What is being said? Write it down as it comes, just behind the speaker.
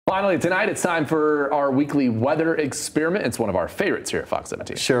Finally, tonight it's time for our weekly weather experiment. It's one of our favorites here at Fox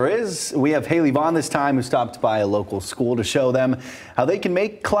 17. Sure is. We have Haley Vaughn this time, who stopped by a local school to show them how they can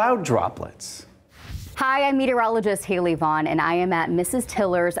make cloud droplets. Hi, I'm meteorologist Haley Vaughn, and I am at Mrs.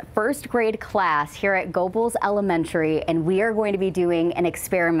 Tiller's first grade class here at Gobles Elementary, and we are going to be doing an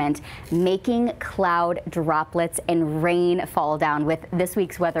experiment making cloud droplets and rain fall down with this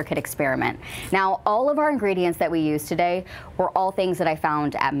week's weather kit experiment. Now, all of our ingredients that we use today were all things that I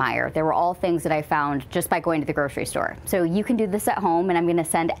found at Meijer. They were all things that I found just by going to the grocery store. So you can do this at home, and I'm going to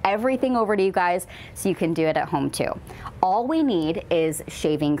send everything over to you guys so you can do it at home too. All we need is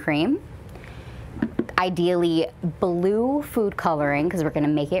shaving cream, ideally blue food coloring because we're going to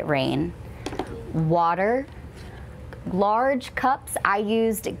make it rain, water, large cups. I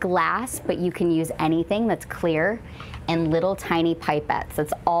used glass, but you can use anything that's clear, and little tiny pipettes.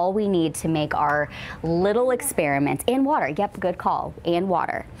 That's all we need to make our little experiment. And water. Yep, good call. And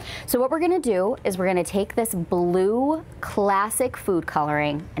water. So what we're going to do is we're going to take this blue classic food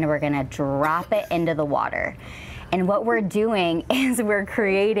coloring and we're going to drop it into the water. And what we're doing is we're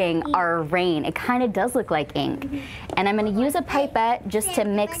creating our rain. It kind of does look like ink. And I'm going to use a pipette just to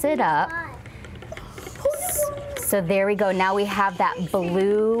mix it up. So there we go. Now we have that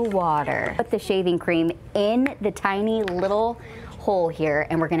blue water. Put the shaving cream in the tiny little hole here,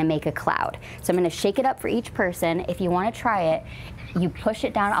 and we're going to make a cloud. So I'm going to shake it up for each person. If you want to try it, you push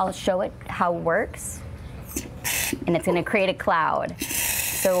it down. I'll show it how it works. And it's going to create a cloud.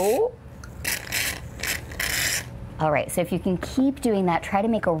 So all right, so if you can keep doing that, try to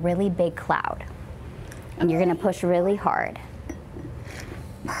make a really big cloud. And you're gonna push really hard.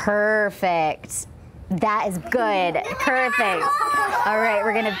 Perfect. That is good, perfect. All right,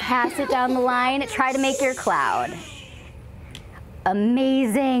 we're gonna pass it down the line. Try to make your cloud.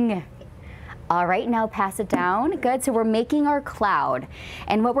 Amazing. All right, now pass it down. Good, so we're making our cloud.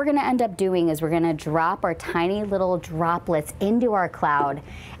 And what we're gonna end up doing is we're gonna drop our tiny little droplets into our cloud,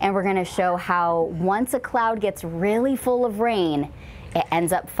 and we're gonna show how once a cloud gets really full of rain, it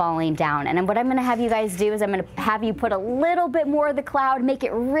ends up falling down. And what I'm gonna have you guys do is I'm gonna have you put a little bit more of the cloud, make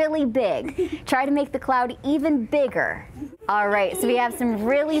it really big. Try to make the cloud even bigger. All right, so we have some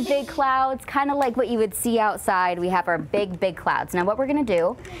really big clouds, kind of like what you would see outside. We have our big, big clouds. Now what we're gonna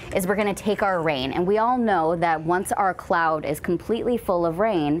do is we're gonna take our rain, and we all know that once our cloud is completely full of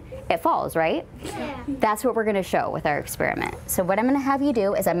rain, it falls, right? Yeah. That's what we're gonna show with our experiment. So what I'm gonna have you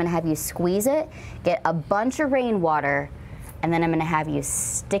do is I'm gonna have you squeeze it, get a bunch of rainwater, and then I'm gonna have you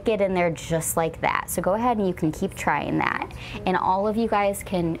stick it in there just like that. So go ahead and you can keep trying that. And all of you guys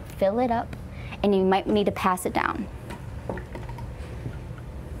can fill it up, and you might need to pass it down.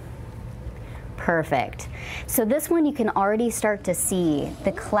 Perfect. So this one you can already start to see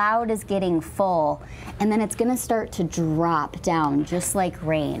the cloud is getting full, and then it's gonna start to drop down just like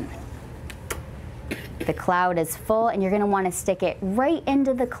rain. The cloud is full, and you're gonna wanna stick it right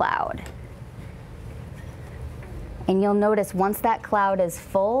into the cloud. And you'll notice once that cloud is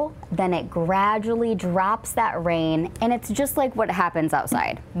full, then it gradually drops that rain, and it's just like what happens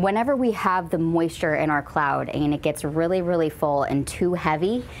outside. Whenever we have the moisture in our cloud and it gets really, really full and too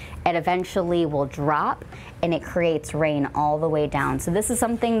heavy, it eventually will drop and it creates rain all the way down. So this is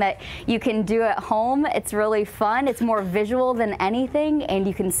something that you can do at home. It's really fun. It's more visual than anything, and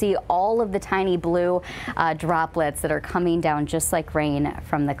you can see all of the tiny blue droplets that are coming down just like rain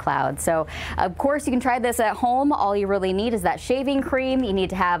from the cloud. So of course you can try this at home. All you really need is that shaving cream. You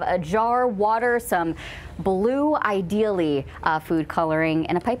need to have a jar, water, some blue, ideally food coloring,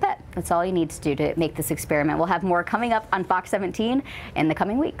 and a pipette. That's all you need to do to make this experiment. We'll have more coming up on Fox 17 in the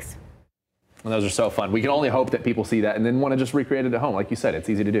coming weeks. And those are so fun. We can only hope that people see that and then want to just recreate it at home. Like you said, it's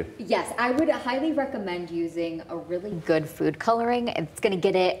easy to do. Yes, I would highly recommend using a really good food coloring. It's going to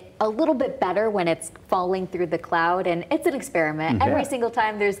get it a little bit better when it's falling through the cloud, and it's an experiment. Yeah. Every single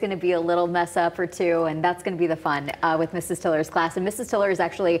time there's going to be a little mess up or two, and that's going to be the fun with Mrs. Tiller's class. And Mrs. Tiller is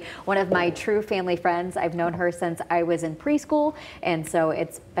actually one of my true family friends. I've known her since I was in preschool, and so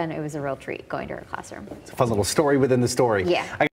it was a real treat going to her classroom. It's a fun little story within the story. Yeah.